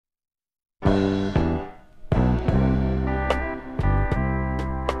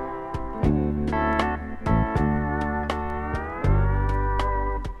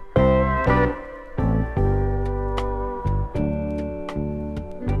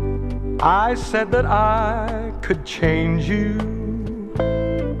I said that I could change you,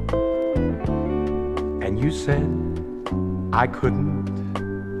 and you said I couldn't.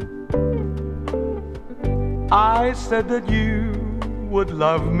 I said that you would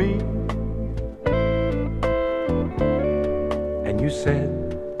love me, and you said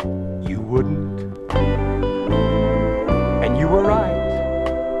you wouldn't. And you were right,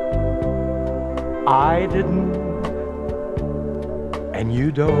 I didn't, and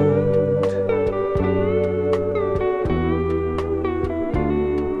you don't.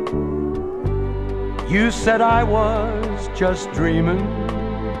 You said I was just dreaming,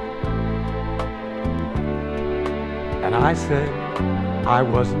 and I said I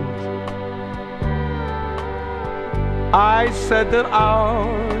wasn't. I said that our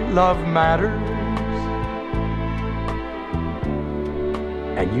love matters,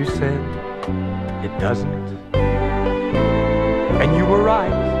 and you said it doesn't. And you were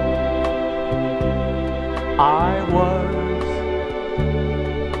right, I was,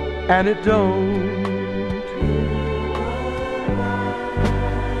 and it don't.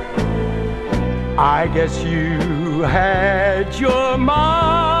 I guess you had your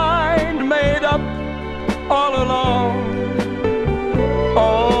mind made up all along,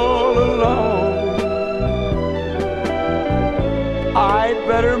 all along. I'd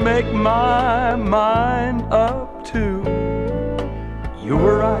better make my mind up too. You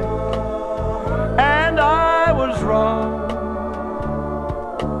were right, and I was wrong.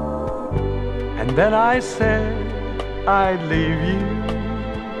 And then I said I'd leave you,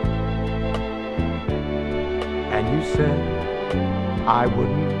 and you said I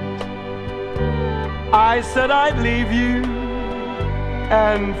wouldn't. I said I'd leave you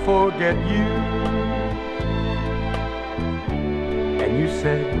and forget you, and you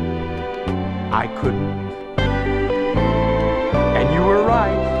said I couldn't. And you were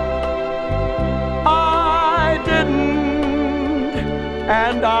right, I didn't,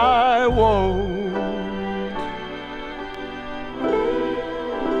 and I